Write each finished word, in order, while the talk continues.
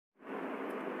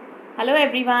Hello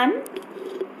everyone,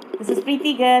 this is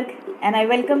Preeti Garg and I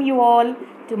welcome you all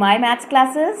to my maths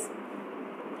classes.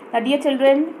 Now dear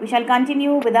children, we shall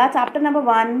continue with our chapter number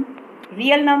 1,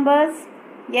 real numbers.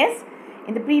 Yes,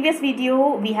 in the previous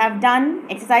video we have done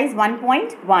exercise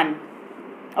 1.1.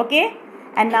 Okay,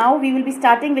 and now we will be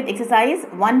starting with exercise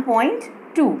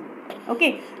 1.2.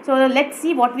 Okay, so let's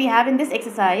see what we have in this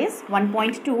exercise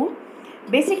 1.2.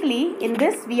 Basically in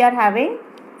this we are having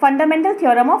fundamental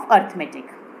theorem of arithmetic.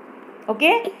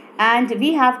 Okay, and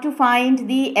we have to find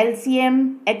the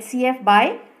LCM, HCF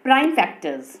by prime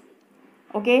factors.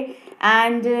 Okay,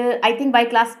 and I think by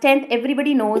class 10th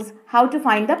everybody knows how to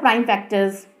find the prime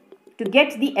factors to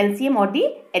get the LCM or the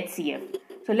HCF.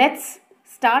 So let's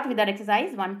start with our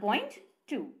exercise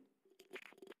 1.2.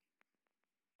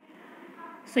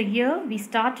 So here we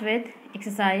start with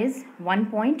exercise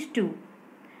 1.2.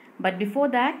 But before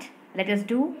that, let us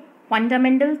do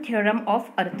fundamental theorem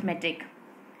of arithmetic.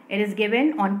 It is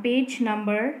given on page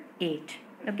number 8.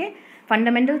 Okay,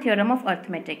 fundamental theorem of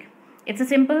arithmetic. It's a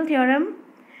simple theorem.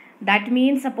 That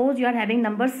means suppose you are having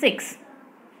number 6.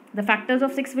 The factors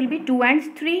of 6 will be 2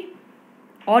 and 3,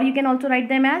 or you can also write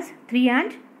them as 3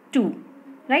 and 2,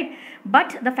 right?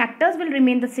 But the factors will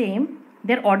remain the same.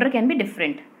 Their order can be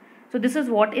different. So this is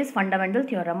what is fundamental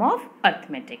theorem of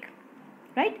arithmetic,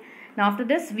 right? Now after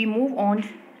this we move on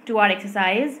to our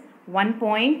exercise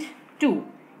 1.2.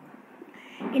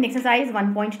 In exercise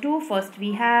 1.2, first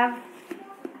we have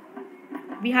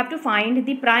to find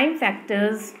the prime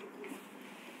factors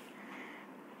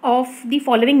of the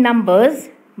following numbers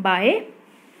by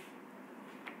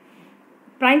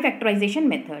prime factorization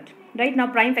method. Right now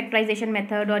prime factorization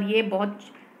method, और ये बहुत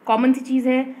common सी चीज़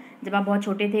है. जब आप बहुत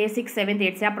छोटे थे 6, 7,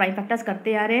 8 से आप प्राइम फैक्टर्स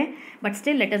करते आ रहे हैं. But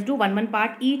still let us do one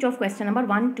part each of question number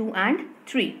 1, 2 and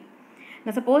 3.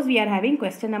 Now suppose we are having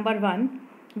question number 1.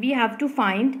 We have to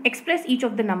express each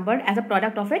of the number as a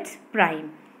product of its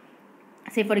prime.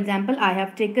 Say for example, I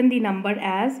have taken the number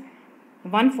as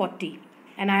 140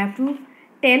 and I have to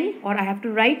tell or I have to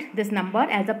write this number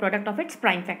as a product of its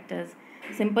prime factors.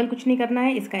 Simple कुछ नहीं करना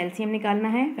है, इसका LCM निकालना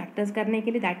है factors करने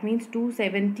के लिए. That means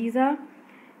 270s are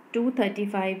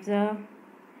 235s are,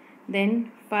 then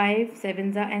 5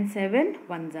 7s are and 7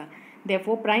 1s are.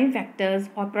 Therefore prime factors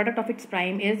or product of its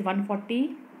prime is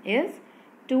 140 is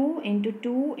 2 into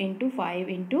 2 into 5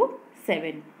 into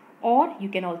 7, or you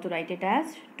can also write it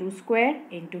as 2 square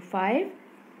into 5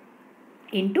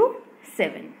 into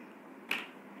 7.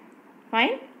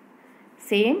 Fine.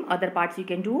 Same other parts you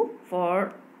can do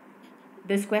for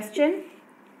this question.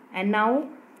 And now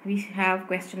we have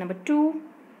question number 2.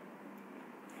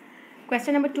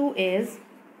 Question number 2 is,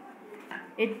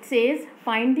 it says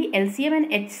find the LCM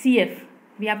and HCF.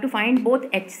 We have to find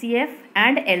both HCF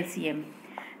and LCM.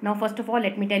 Now first of all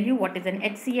let me tell you what is an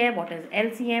HCF, what is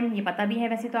LCM. ये पता भी है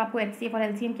वैसे तो आपको HCF और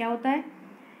LCM क्या होता है.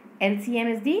 LCM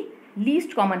is the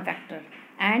least common factor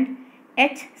and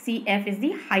HCF is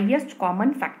the highest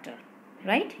common factor,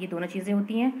 right? ये दोनों चीज़ें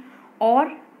होती हैं.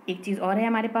 और एक चीज़ और है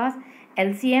हमारे पास,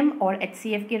 LCM और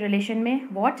HCF के रिलेशन में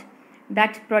what?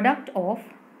 That product of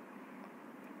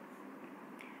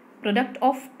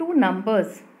two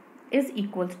numbers is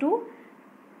equals to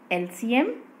LCM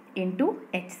into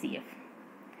HCF.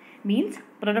 Means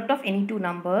product of any two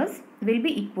numbers will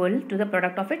be equal to the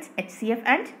product of its HCF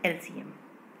and LCM,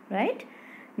 right?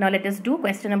 Now let us do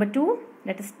question number 2.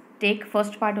 Let us take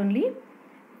first part only.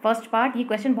 First part, ये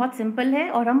question बहुत simple है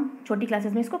और हम छोटी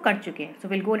classes में इसको कर चुके हैं. So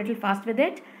we'll go a little fast with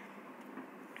it.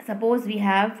 Suppose we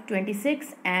have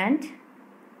 26 and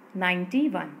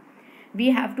 91.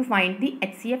 We have to find the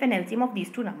HCF and LCM of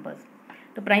these two numbers.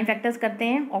 तो prime factors करते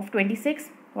हैं of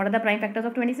 26. What are the prime factors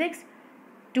of 26?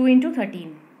 2 into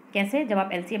 13. कैसे? जब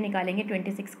आप LCM निकालेंगे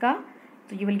 26 का,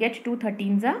 तो you will get 2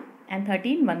 13s and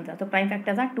 13 1s. So prime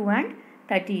factors are 2 and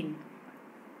 13.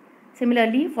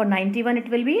 Similarly for 91 it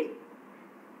will be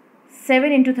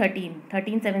 7 into 13.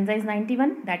 13 7s is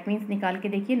 91. That means निकाल के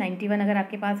देखिए 91 अगर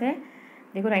आपके पास है,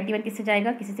 देखो 91 किससे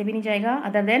जाएगा? किसी से भी नहीं जाएगा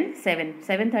other than 7.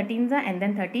 7 13s and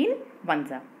then 13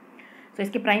 1s. So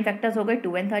इसके प्राइम फैक्टर्स हो गए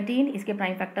 2 and 13. इसके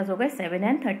प्राइम फैक्टर्स हो गए 7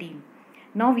 and 13.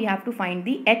 Now we have to find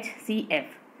the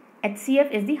HCF.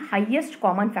 HCF is the highest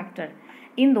common factor.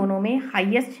 इन दोनों में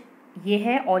highest ये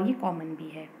है और ये common भी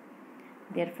है.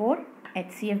 Therefore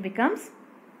HCF becomes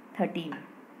 13.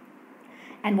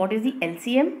 And what is the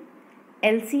LCM?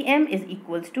 LCM is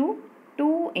equals to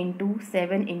 2 into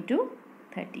 7 into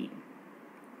 13.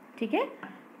 ठीक है?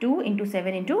 2 into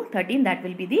 7 into 13, that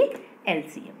will be the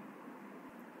LCM.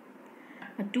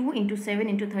 2 into 7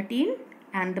 into 13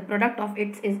 and the product of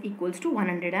its is equals to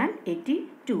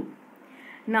 182.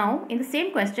 Now in the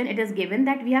same question it is given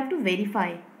that we have to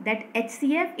verify that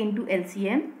HCF into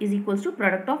LCM is equals to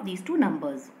product of these two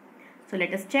numbers. So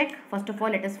let us check. First of all,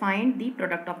 let us find the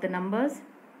product of the numbers.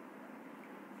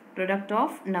 Product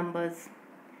of numbers.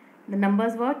 The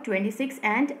numbers were 26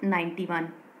 and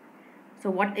 91. So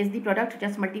what is the product?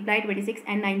 Just multiply 26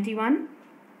 and 91.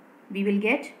 We will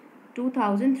get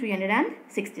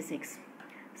 2366.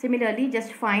 Similarly,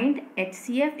 just find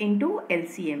HCF into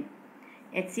LCM.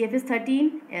 HCF is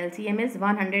 13, LCM is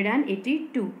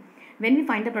 182. When we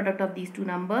find the product of these two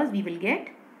numbers, we will get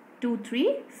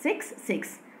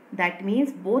 2366. That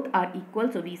means both are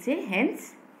equal. So we say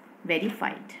hence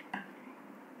verified.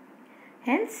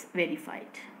 Hence verified.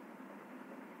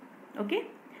 Okay.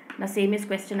 Now same is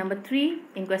question number 3.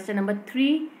 In question number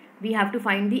 3, we have to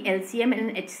find the LCM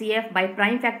and HCF by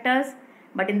prime factors.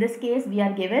 But in this case, we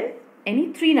are given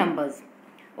any 3 numbers.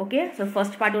 Okay. So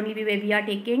first part only we are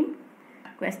taking.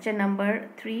 Question number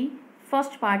 3.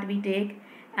 First part we take,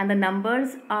 and the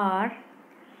numbers are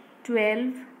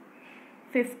 12,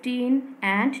 15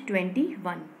 and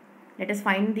 21. Let us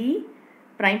find the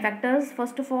prime factors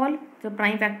first of all. So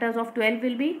prime factors of 12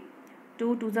 will be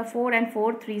 2 2s are 4 and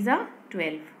 4 3s are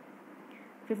 12.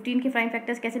 15 के prime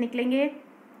factors कैसे निकलेंगे?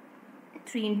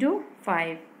 3 into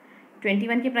 5.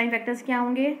 21 के prime factors क्या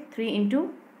होंगे? 3 into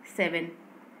 7.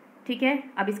 ठीक है.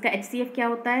 अब इसका HCF क्या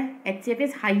होता है? HCF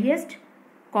is highest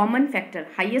common factor.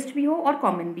 Highest भी हो और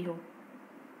कॉमन भी हो.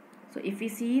 So if you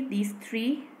see these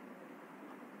 3,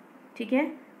 ठीक है,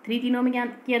 3 तीनों में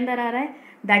के अंदर आ रहा है.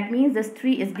 That means this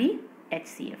 3 is the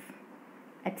HCF.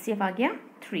 HCF आ गया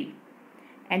 3.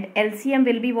 And LCM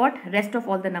will be what? Rest of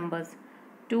all the numbers.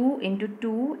 2 into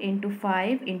 2 into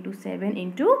 5 into 7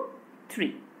 into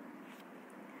 3.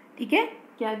 ठीक है.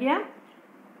 क्या गया?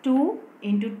 2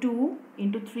 into 2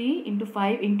 into 3 into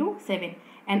 5 into 7.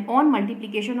 And on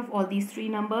multiplication of all these 3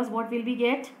 numbers, what will we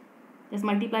get? Just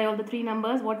multiply all the 3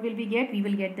 numbers. What will we get? We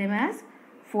will get them as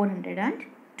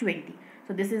 420.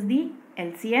 So this is the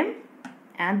LCM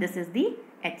and this is the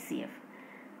HCF.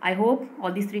 I hope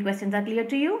all these 3 questions are clear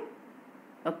to you.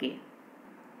 Okay.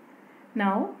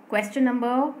 Now question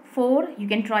number 4 you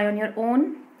can try on your own.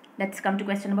 Let's come to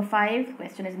question number 5.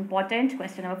 Question is important.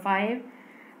 Question number 5.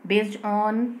 Based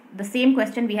on the same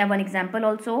question, we have one example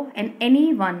also, and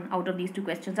any one out of these 2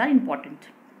 questions are important.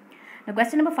 Now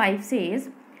question number 5 says,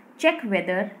 check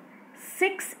whether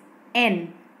 6n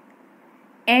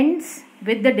ends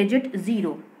with the digit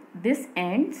 0. This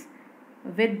ends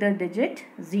with the digit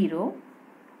 0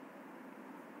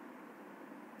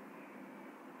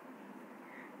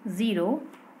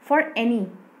 for any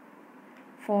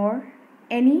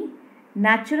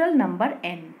natural number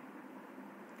n.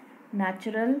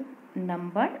 Natural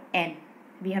number n.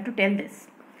 We have to tell this,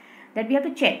 that we have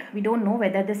to check. We don't know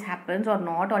whether this happens or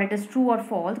not, or it is true or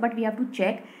false, but we have to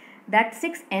check that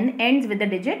 6n ends with the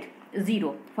digit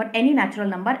 0 for any natural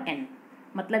number n.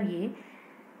 मतलब ये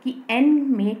कि n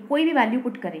में कोई भी value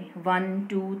put करें, 1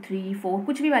 2 3 4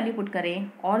 कुछ भी value put करें,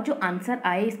 और जो आंसर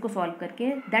आए इसको सॉल्व करके,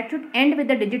 that should and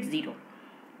with the digit 0.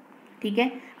 ठीक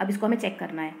है. अब इसको हमें चेक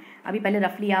करना है. अभी पहले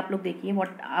रफली आप लोग देखिए what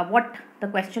the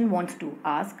question wants to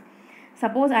ask.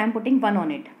 Suppose I am putting 1 on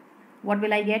it. What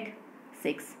will I get?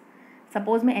 6.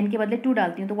 Suppose मैं n के बदले 2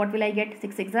 डालती हूँ तो what will I get?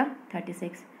 6 6 are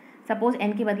 36. Suppose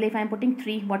n के बदले if I am putting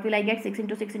 3, what will I get? 6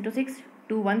 into 6 into 6,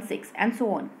 216 and so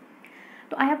on.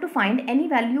 So I have to find any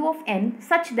value of n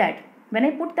such that when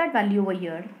I put that value over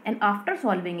here and after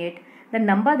solving it, the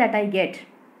number that I get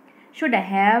should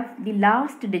have the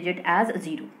last digit as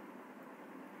 0.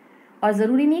 और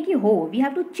ज़रूरी नहीं कि हो, we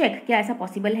have to check क्या ऐसा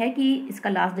possible है कि इसका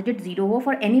लास्ट डिजिट 0 हो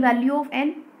for any value of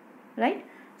n, right.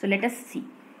 So let us C.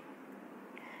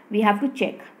 We have to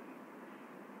check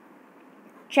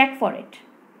for it.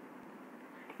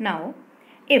 Now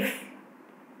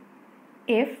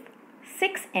if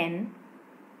 6n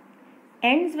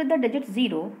ends with the digit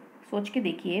 0, सोच के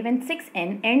देखिए, when 6n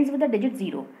ends with the digit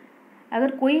 0,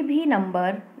 अगर कोई भी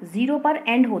number 0 पर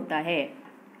and होता है,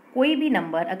 कोई भी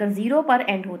नंबर अगर 0 पर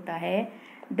एंड होता है,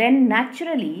 then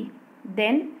naturally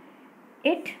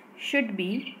it should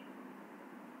be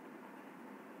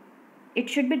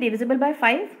divisible by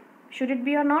 5. should it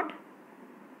be or not?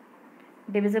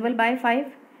 divisible by 5.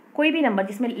 कोई भी नंबर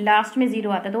जिसमें लास्ट में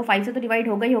 0 आता है तो वो 5 से तो डिवाइड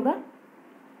होगा ही होगा.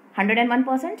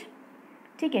 101%.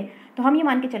 ठीक है. तो हम ये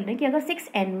मान के चल रहे हैं कि अगर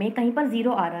 6n में कहीं पर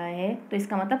 0 आ रहा है तो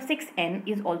इसका मतलब 6n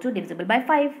is also divisible by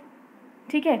 5.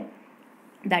 ठीक है.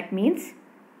 दैट मीन्स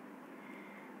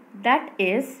दैट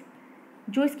इज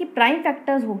जो इसकी प्राइम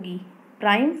फैक्टर्स होगी,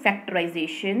 prime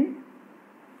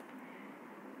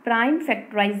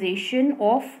factorization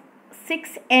of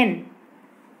 6n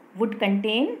would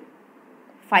contain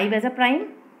 5 as a prime,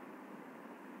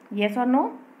 Yes or no?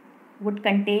 Would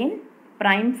contain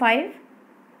prime 5.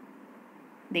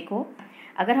 देखो,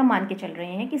 अगर हम मान के चल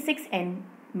रहे हैं कि 6n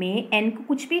में n को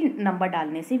कुछ भी नंबर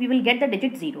डालने से we will get the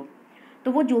digit 0,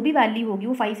 तो वो जो भी वैल्यू होगी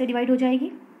वो 5 से डिवाइड हो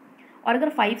जाएगी। और अगर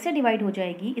 5 से डिवाइड हो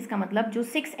जाएगी, इसका मतलब जो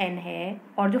 6n है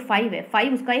और जो 5 है,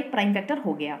 5 उसका एक प्राइम फैक्टर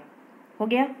हो गया।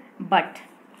 But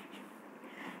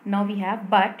now we have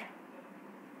but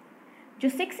जो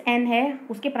 6n है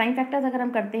उसके प्राइम फैक्टर्स अगर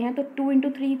हम करते हैं तो 2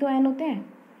 × 3 तो n होते हैं,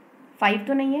 5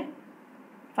 तो नहीं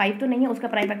है, उसका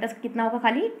प्राइम फैक्टर्स कितना होगा,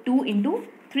 खाली 2 ×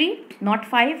 3 not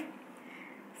 5।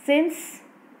 Since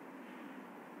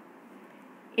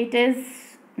it is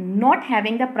not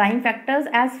having the prime factors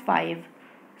as 5,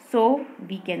 so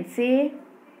we can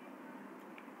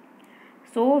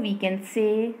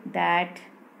say that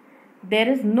there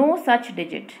is no such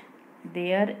digit,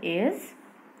 there is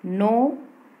no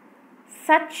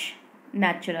such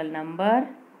natural number,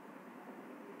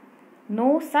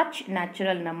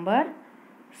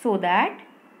 so that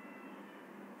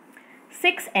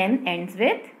 6n ends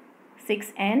with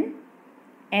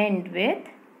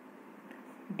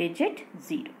digit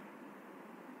 0.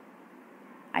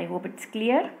 I hope it's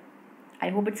clear.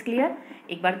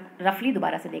 एक बार रफली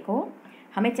दोबारा से देखो,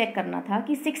 हमें check करना था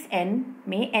कि 6n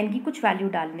में n की कुछ वैल्यू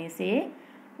डालने से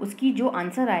उसकी जो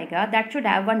आंसर आएगा that should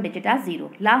have one digit as 0,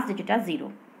 last digit as 0।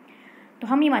 तो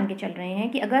हम ये मान के चल रहे हैं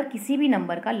कि अगर किसी भी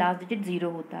नंबर का लास्ट डिजिट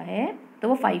 0 होता है तो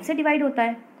वो 5 से डिवाइड होता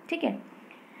है, ठीक है।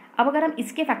 अब अगर हम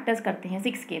इसके फैक्टर्स करते हैं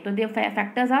 6 के, तो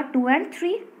फैक्टर्स आर 2 और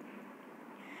 3,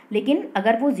 लेकिन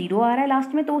अगर वो 0 आ रहा है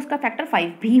लास्ट में तो उसका फैक्टर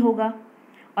 5 भी होगा।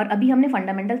 और अभी हमने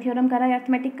फंडामेंटल थ्योरम करा है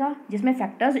अरिथमेटिक का, जिसमें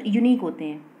फैक्टर्स यूनिक होते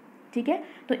हैं, ठीक है।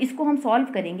 तो इसको हम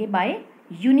सॉल्व करेंगे bye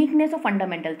uniqueness of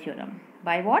fundamental theorem.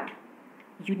 By what?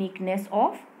 Uniqueness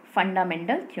of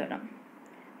fundamental theorem.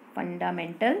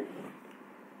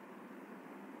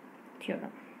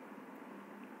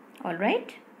 All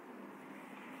right?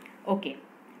 Okay.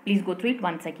 Please go through it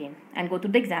once again and go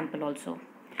through the example also.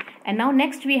 And now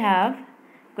next we have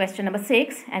question number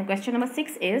 6, and question number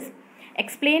 6 is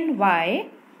explain why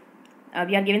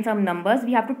we are given some numbers.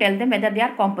 We have to tell them whether they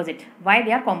are composite, why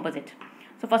they are composite.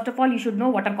 So first of all you should know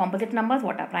what are composite numbers,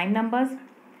 what are prime numbers.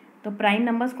 तो prime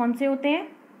numbers कौन से होते हैं?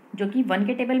 जो कि 1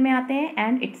 के table में आते हैं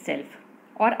and itself,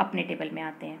 और अपने टेबल में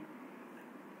आते हैं।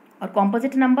 और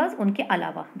composite numbers उनके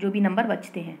अलावा जो भी नंबर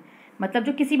बचते हैं, मतलब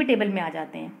जो किसी भी टेबल में आ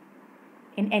जाते हैं,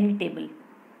 in any table,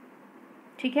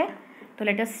 ठीक है। तो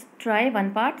let us try one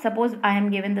part. Suppose I am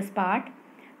given this part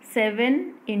 7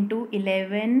 ×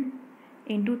 11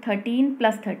 × 13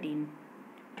 + 13,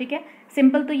 ठीक है।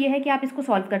 सिंपल तो ये है कि आप इसको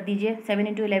सॉल्व कर दीजिए, 7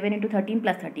 × 11 × 13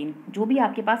 + 13। जो भी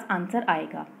आपके पास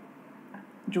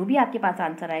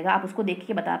आंसर आएगा आप उसको देख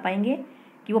के बता पाएंगे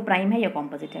कि वो प्राइम है या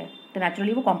कॉम्पोजिट है। तो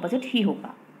नेचुरली वो कॉम्पोजिट ही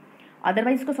होगा।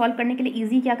 अदरवाइज इसको सॉल्व करने के लिए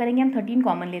ईजी क्या करेंगे, हम 13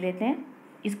 कॉमन ले लेते हैं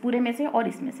इस पूरे में से और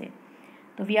इसमें से,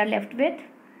 तो वी आर लेफ्ट विथ,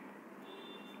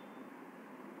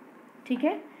 ठीक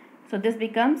है। सो दिस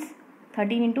बिकम्स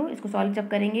 13 इंटू, इसको सॉल्व जब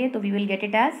करेंगे तो we will get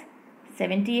it as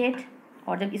 78,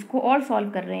 और जब इसको और सॉल्व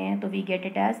कर रहे हैं तो वी गेट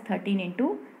इट एज 13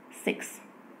 × 6,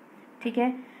 ठीक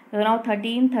है। तो नाउ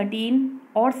 13, 13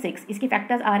 और 6 इसके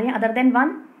फैक्टर्स आ रहे हैं other than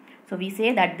 1, so we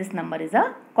say that this number is a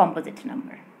composite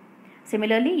number.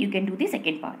 Similarly you can do the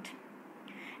second part.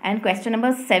 And question number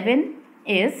 7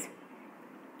 is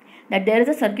that there is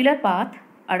a circular path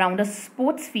around a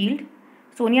sports field.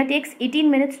 Sonia takes 18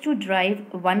 minutes to drive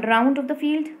one round of the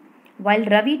field, while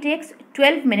Ravi takes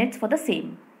 12 minutes for the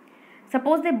same.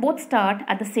 Suppose they both start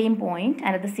at the same point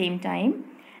and at the same time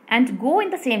and go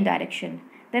in the same direction.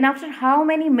 Then after how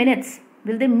many minutes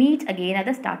will they meet again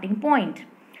at the starting point?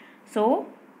 So,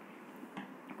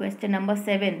 question number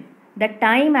 7, the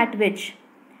time at which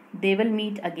they will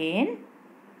meet again.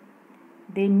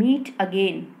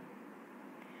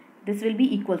 This will be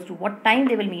equals to what time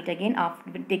they will meet again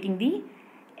after taking the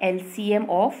LCM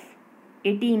of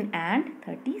 18 and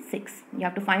 36. You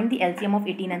have to find the LCM of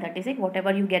 18 and 36.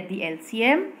 Whatever you get the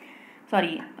LCM,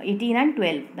 18 and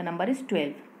 12. The number is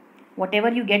 12.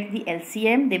 Whatever you get the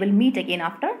LCM, they will meet again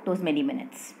after those many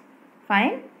minutes.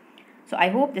 Fine. So I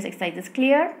hope this exercise is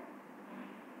clear.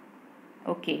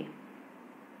 Okay.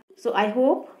 So I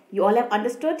hope you all have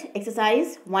understood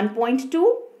exercise 1.2.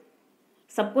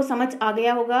 सबको समझ आ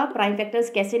गया होगा prime factors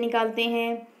कैसे निकालते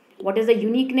हैं, what is the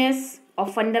uniqueness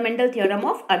of fundamental theorem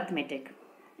of arithmetic.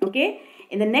 Okay,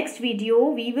 in the next video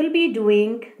we will be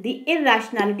doing the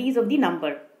irrationalities of the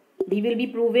number. We will be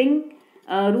proving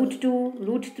 √2,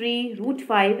 √3,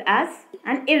 √5 as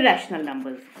an irrational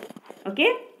numbers. Okay,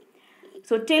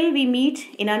 so till we meet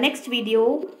in our next video,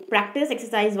 practice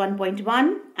exercise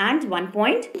 1.1 and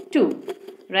 1.2.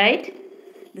 Right?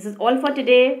 This is all for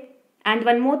today. And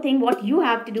one more thing, what you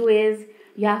have to do is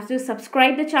you have to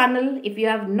subscribe the channel if you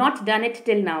have not done it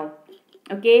till now.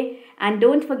 Okay, and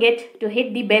don't forget to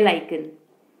hit the bell icon.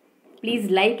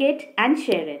 Please like it and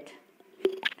share it.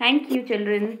 Thank you,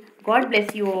 children. God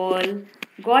bless you all.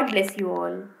 God bless you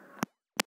all.